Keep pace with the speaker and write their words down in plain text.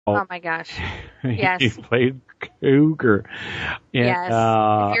Oh my gosh. Yes. He played Kruger. Yes.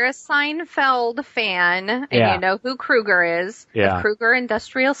 If you're a Seinfeld fan and you know who Kruger is, with Kruger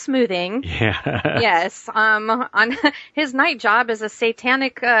Industrial Smoothing. Yeah. Yes. On his night job as a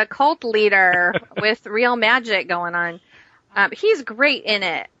satanic cult leader with real magic going on. He's great in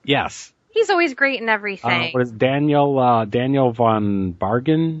it. Yes. He's always great in everything. What is Daniel von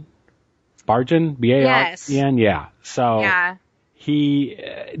Bargen? Bargen? B-A-R-G-N? Yeah. So. Yeah. He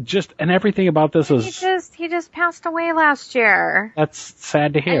just, and everything about this was... He just passed away last year. That's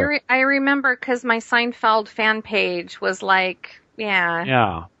sad to hear. I remember because my Seinfeld fan page was like, yeah.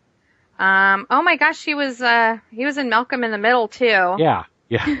 Yeah. Oh my gosh, he was in Malcolm in the Middle too. Yeah.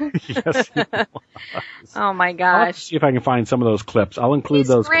 Yes, he was. Oh my I'll gosh. see if I can find some of those clips. I'll include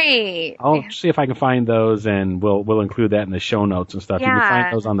those. Great. I'll see if I can find those, and we'll include that in the show notes and stuff. Yeah. You can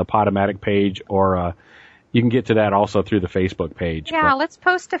find those on the Podomatic page, or you can get to that also through the Facebook page. Yeah, let's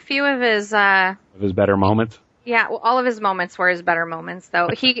post a few of his better moments. Yeah, well, all of his moments were his better moments, though.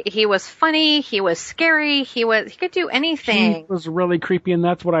 He was funny, he was scary, he could do anything. He was really creepy, and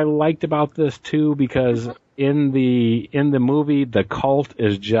that's what I liked about this too, because in the movie, the cult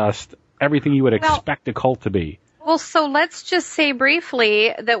is just everything you would expect a cult to be. Well, so let's just say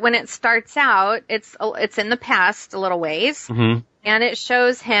briefly that when it starts out, it's in the past a little ways. Mm-hmm. And it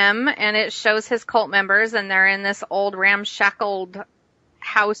shows him, and it shows his cult members, and they're in this old ramshackled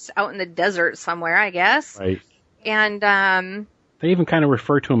house out in the desert somewhere, I guess. Right. And they even kind of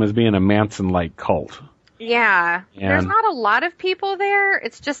refer to him as being a Manson-like cult. Yeah. And there's not a lot of people there.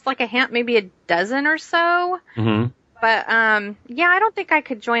 It's just like maybe a dozen or so. Mm-hmm. But, yeah, I don't think I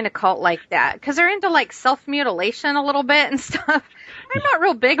could join a cult like that. Because they're into, like, self-mutilation a little bit and stuff. I'm not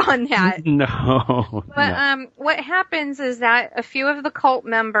real big on that. No. But, what happens is that a few of the cult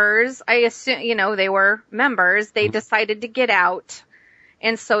members, I assume, they were members, they decided to get out.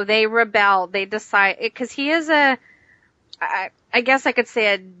 And so they rebel. They decide, because he is I guess I could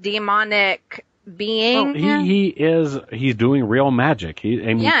say a demonic being. Well, he's doing real magic. He's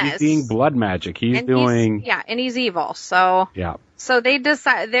doing blood magic. He's doing... and he's evil, so... Yeah. So they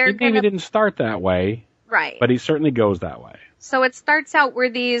decide He didn't start that way. Right. But he certainly goes that way. So it starts out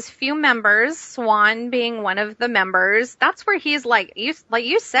where these few members, Swann being one of the members, that's where he's like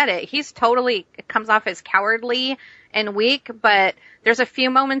you said it, he's totally, it comes off as cowardly and weak, but there's a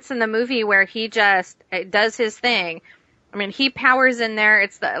few moments in the movie where he just does his thing. I mean, he powers in there.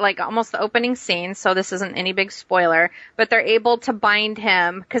 It's almost the opening scene, so this isn't any big spoiler, but they're able to bind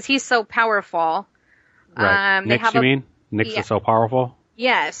him because he's so powerful. Right. Nyx, you mean? Nyx is so powerful?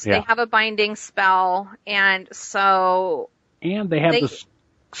 Yes. Yeah. They have a binding spell, and so... And they have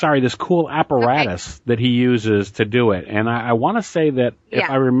this cool apparatus that he uses to do it. And I want to say that if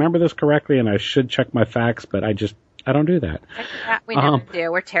I remember this correctly, and I should check my facts, but I don't do that. We never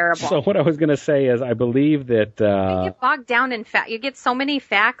do. We're terrible. So what I was going to say is I believe that... you get bogged down in facts. You get so many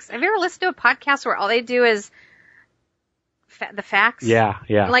facts. Have you ever listened to a podcast where all they do is the facts? Yeah.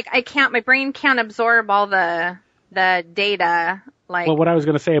 Like, my brain can't absorb all the data. Well, what I was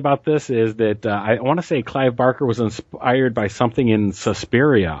going to say about this is that I want to say Clive Barker was inspired by something in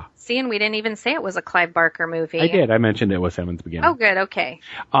Suspiria. See, and we didn't even say it was a Clive Barker movie. I did. I mentioned it was him at the beginning. Oh, good. Okay.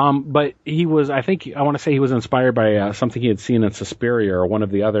 But he was, I want to say he was inspired by something he had seen in Suspiria or one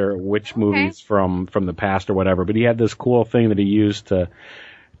of the other witch movies from the past or whatever. But he had this cool thing that he used to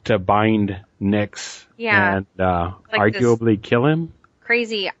bind Nyx and arguably kill him.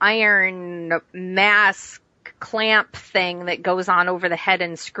 Crazy iron mask clamp thing that goes on over the head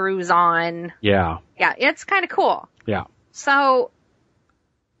and screws on. Yeah. Yeah, it's kind of cool. Yeah. So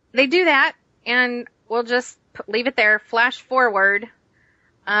they do that, and we'll just leave it there. Flash forward.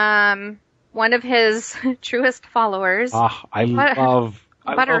 One of his truest followers. I love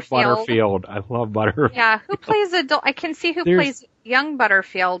Butterfield. I love Butterfield. Yeah, who plays I can see who plays young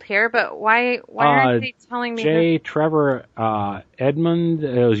Butterfield here, but why aren't they telling me? J. Trevor Edmund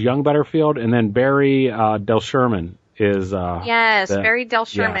is young Butterfield, and then Barry Del Sherman is... Barry Del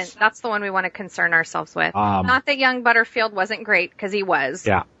Sherman. Yes. That's the one we want to concern ourselves with. Not that young Butterfield wasn't great, because he was.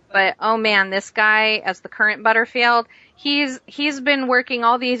 Yeah. But, oh man, this guy, as the current Butterfield, he's been working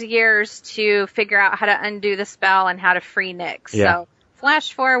all these years to figure out how to undo the spell and how to free Nyx. Yeah. So,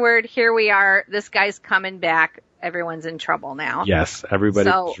 flash forward, here we are, this guy's coming back, everyone's in trouble now. Yes,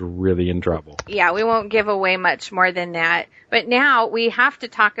 everybody's really in trouble. Yeah, we won't give away much more than that. But now we have to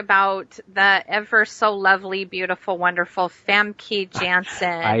talk about the ever so lovely, beautiful, wonderful Famke Janssen.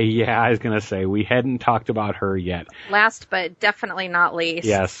 I was going to say, we hadn't talked about her yet. Last but definitely not least.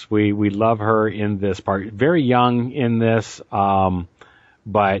 Yes, we love her in this part. Very young in this,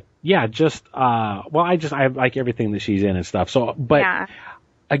 but yeah, I like everything that she's in and stuff. So, but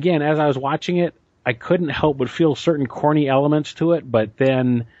again, as I was watching it, I couldn't help but feel certain corny elements to it, but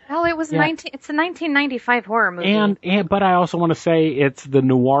then... Well, it's a 1995 horror movie. But I also want to say it's the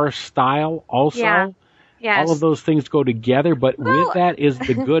noir style also. Yeah. Yes. All of those things go together, but with that is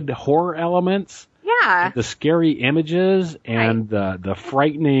the good horror elements. Yeah. The scary images and the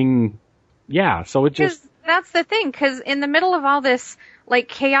frightening... Yeah, so it just... That's the thing, because in the middle of all this, like,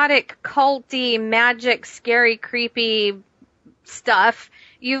 chaotic, culty, magic, scary, creepy stuff...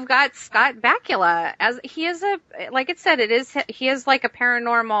 You've got Scott Bakula as he is like it said, he is like a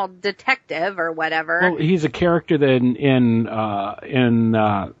paranormal detective or whatever. Well, he's a character that in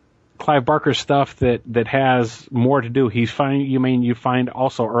Clive Barker's stuff that has more to do. You find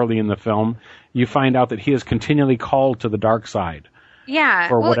also early in the film, you find out that he is continually called to the dark side. Yeah.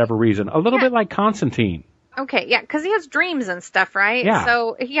 For whatever reason. A little bit like Constantine. Okay, yeah, because he has dreams and stuff, right? Yeah.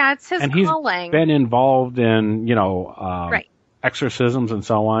 So, yeah, it's his calling. He's been involved in, right. Exorcisms and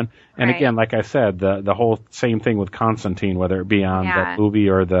so on. And again, like I said, the whole same thing with Constantine, whether it be on the movie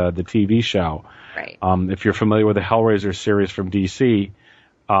or the TV show. Right. If you're familiar with the Hellraiser series from DC,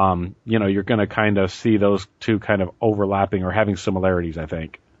 you're going to kind of see those two kind of overlapping or having similarities, I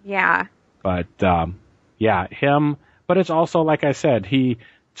think. Yeah. But, him. But it's also, like I said,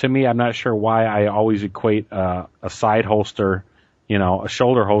 to me, I'm not sure why I always equate a side holster, a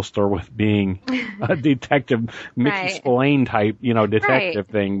shoulder holster with being a detective, Mickey Spillane type, detective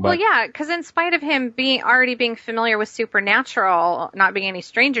thing. But, well, yeah, because in spite of him already being familiar with supernatural, not being any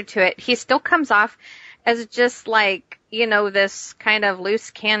stranger to it, he still comes off as just like, this kind of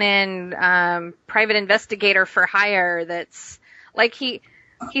loose cannon, private investigator for hire that's like he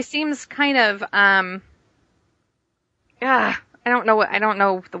seems kind of, I don't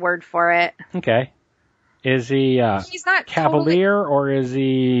know the word for it. Okay. Is he he's not cavalier, or is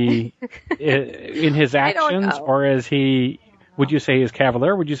he in his actions, or is he? Would you say he's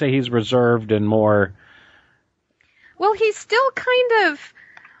cavalier? Would you say he's reserved and more? Well, he's still kind of.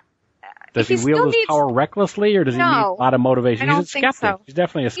 Does he wield his power recklessly, or does he need a lot of motivation? He's a skeptic. So. He's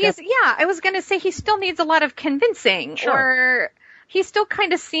definitely a skeptic. I was going to say he still needs a lot of convincing, or he still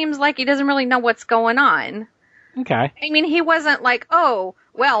kind of seems like he doesn't really know what's going on. Okay. I mean, he wasn't like, oh,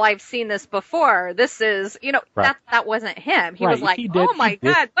 well, I've seen this before. This is, that wasn't him. He was like, oh my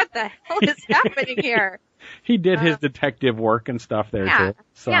God, what the hell is happening here? He did his detective work and stuff there too.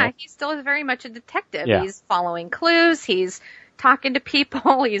 So. Yeah, he still is very much a detective. Yeah. He's following clues. He's talking to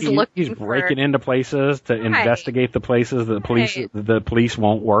people. He's breaking into places to investigate the places that the police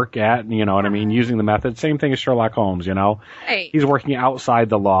won't work at. You know what I mean? Using the method. Same thing as Sherlock Holmes. He's working outside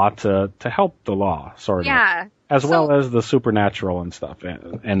the law to help the law, sort of. Yeah. As well as the supernatural and stuff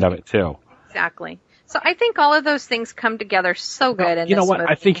end of it too. Exactly. So I think all of those things come together so good in this movie.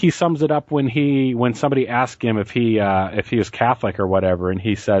 I think he sums it up when somebody asks him if he is Catholic or whatever, and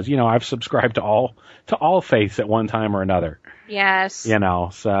he says, I've subscribed to all faiths at one time or another. Yes.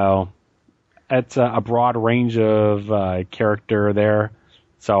 So it's a broad range of character there.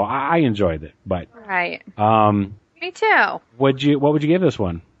 So I enjoyed it, but right. Me too. What would you give this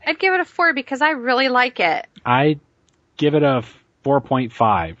one? I'd give it a 4 because I really like it. I'd give it a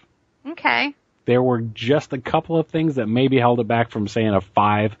 4.5. Okay. There were just a couple of things that maybe held it back from saying a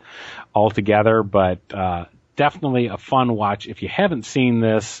 5 altogether, but definitely a fun watch. If you haven't seen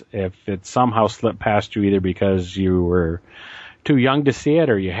this, if it somehow slipped past you either because you were too young to see it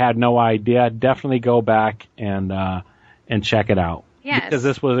or you had no idea, definitely go back and check it out. Yes. Because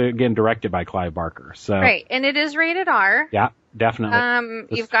this was, again, directed by Clive Barker. So. Right, and it is rated R. Yeah,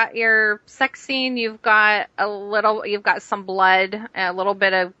 definitely. You've got your sex scene, you've got some blood, a little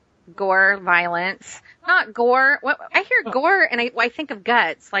bit of gore, violence. Not gore. I hear gore and I think of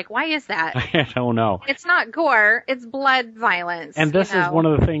guts. Like, why is that? I don't know. It's not gore, it's blood violence. And this is one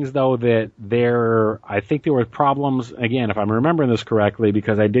of the things, though, that I think there were problems, again, if I'm remembering this correctly,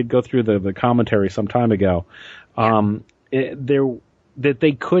 because I did go through the commentary some time ago, that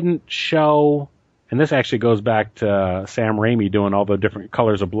they couldn't show, and this actually goes back to Sam Raimi doing all the different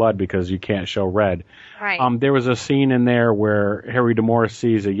colors of blood because you can't show red. Right. There was a scene in there where Harry D'Amour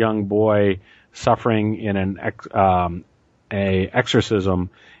sees a young boy suffering in a exorcism,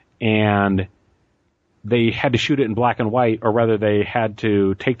 and they had to shoot it in black and white, or rather they had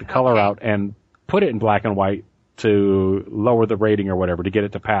to take the color out and put it in black and white to lower the rating or whatever, to get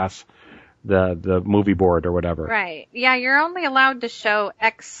it to pass the movie board or whatever. Right. Yeah, you're only allowed to show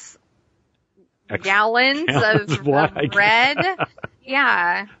X gallons of red.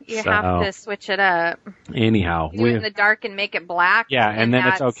 Yeah, you have to switch it up. Anyhow, do it in the dark and make it black. Yeah, and then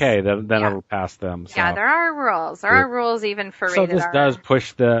it's okay. Then it'll pass them. So. Yeah, there are rules. There are rules even for rated R. So this does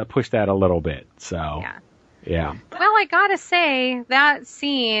push that a little bit. So. Yeah. Yeah. Well, I gotta say, that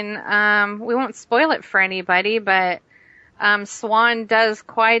scene, we won't spoil it for anybody, but Swann does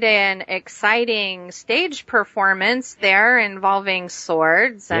quite an exciting stage performance there involving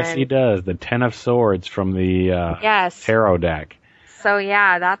swords. Yes, he does. The 10 of Swords from the tarot deck. So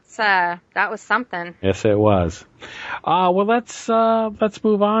yeah, that was something. Yes, it was. Well, let's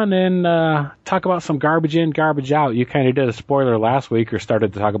move on and talk about some garbage in, garbage out. You kind of did a spoiler last week, or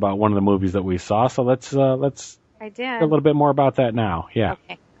started to talk about one of the movies that we saw. So let's I did a little bit more about that now. Yeah.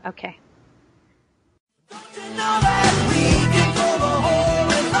 Okay. Don't you know that we control the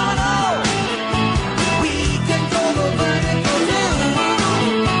horizontal? We control the vertical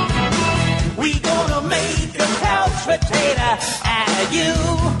too. We gonna make a couch potato out of you.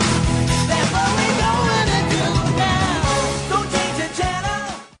 That's what we gonna do now. Don't change the channel.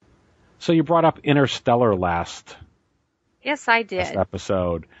 So you brought up Interstellar last Yes, I did.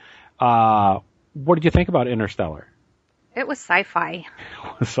 episode. What did you think about Interstellar? It was sci-fi.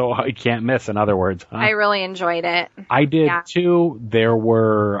 So I can't miss, in other words. Huh? I really enjoyed it. I did too. There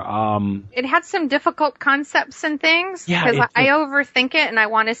were it had some difficult concepts and things, because I overthink it and I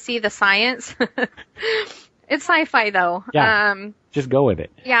want to see the science. It's sci-fi though. Yeah. Just go with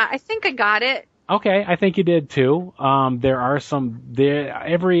it. Yeah, I think I got it. Okay, I think you did too. There are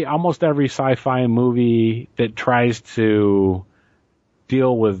almost every sci-fi movie that tries to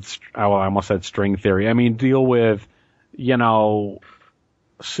deal with, I almost said string theory. I mean, deal with,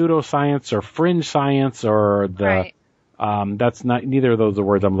 pseudoscience or fringe science or the, that's not, neither of those are the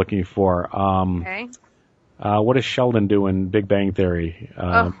words I'm looking for. Okay. What does Sheldon do in Big Bang Theory?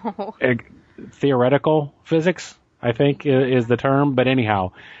 Theoretical physics, I think, is the term. But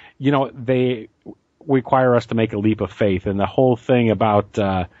anyhow, they require us to make a leap of faith. And the whole thing about,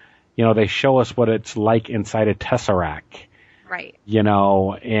 they show us what it's like inside a tesseract. Right.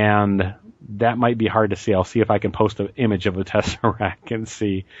 And that might be hard to see. I'll see if I can post an image of the tesseract and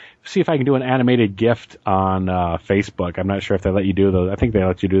see if I can do an animated gift on Facebook. I'm not sure if they let you do those. I think they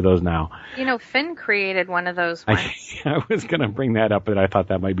let you do those now. Finn created one of those ones. I was going to bring that up, but I thought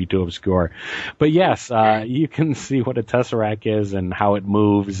that might be too obscure. But yes, you can see what a tesseract is and how it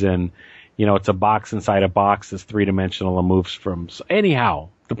moves, and it's a box inside a box that's three-dimensional and moves from. So anyhow,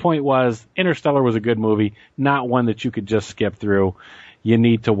 the point was, Interstellar was a good movie, not one that you could just skip through. You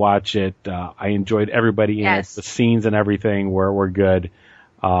need to watch it. I enjoyed everybody in it. The scenes and everything were good.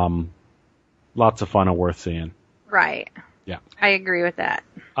 Lots of fun and worth seeing. Right. Yeah. I agree with that.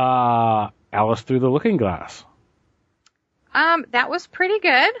 Alice Through the Looking Glass. That was pretty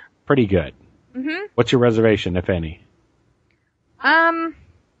good. Pretty good. Mm-hmm. What's your reservation, if any?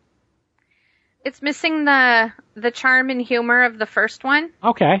 It's missing the charm and humor of the first one.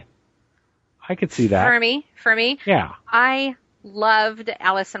 Okay. I could see that. For me. Yeah. I loved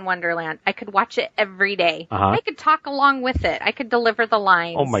Alice in Wonderland. I could watch it every day. Uh-huh. I could talk along with it. I could deliver the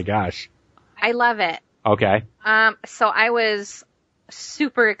lines. Oh my gosh. I love it. Okay. So I was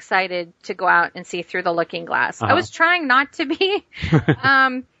super excited to go out and see Through the Looking Glass. Uh-huh. I was trying not to be.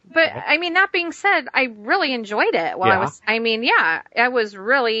 But I mean, that being said, I really enjoyed it it was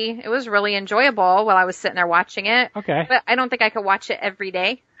really enjoyable while I was sitting there watching it. Okay. But I don't think I could watch it every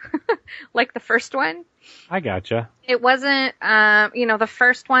day like the first one. I gotcha. It wasn't, the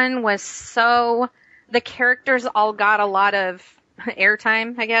first one was the characters all got a lot of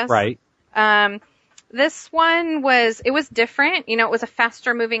airtime, I guess. Right. This one was different. It was a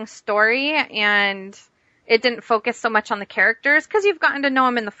faster moving story, and it didn't focus so much on the characters because you've gotten to know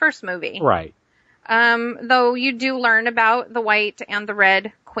them in the first movie. Right. Though you do learn about the White and the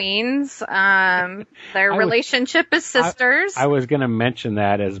Red Queens, their relationship as sisters. I was going to mention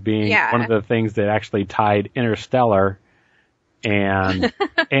that as being one of the things that actually tied Interstellar and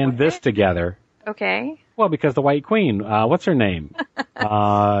this together. Okay. Well, because the White Queen, what's her name?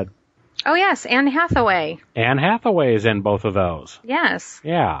 Oh yes, Anne Hathaway. Anne Hathaway is in both of those. Yes.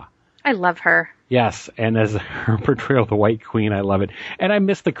 Yeah. I love her. Yes, and as her portrayal of the White Queen, I love it. And I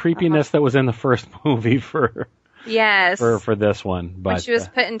miss the creepiness that was in the first movie for this one. But when she was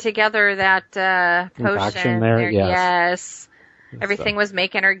putting together that potion there, yes. Everything was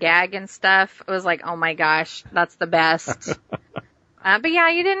making her gag and stuff. It was like, oh my gosh, that's the best. But yeah,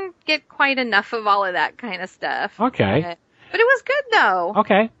 you didn't get quite enough of all of that kind of stuff. Okay. But it was good though.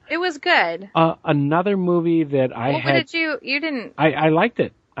 Okay. It was good. Another movie that you didn't. I liked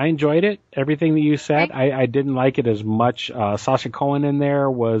it. I enjoyed it. Everything that you said. Okay. I didn't like it as much. Sacha Cohen in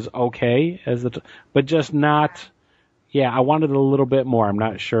there was okay but just not. Yeah, I wanted a little bit more. I'm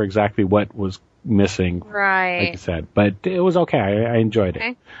not sure exactly what was missing. Right. Like you said, but it was okay. I enjoyed it.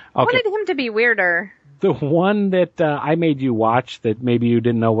 Okay. I wanted him to be weirder. The one that I made you watch that maybe you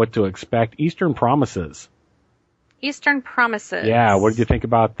didn't know what to expect, Eastern Promises. Eastern Promises. Yeah, what did you think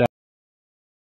about that?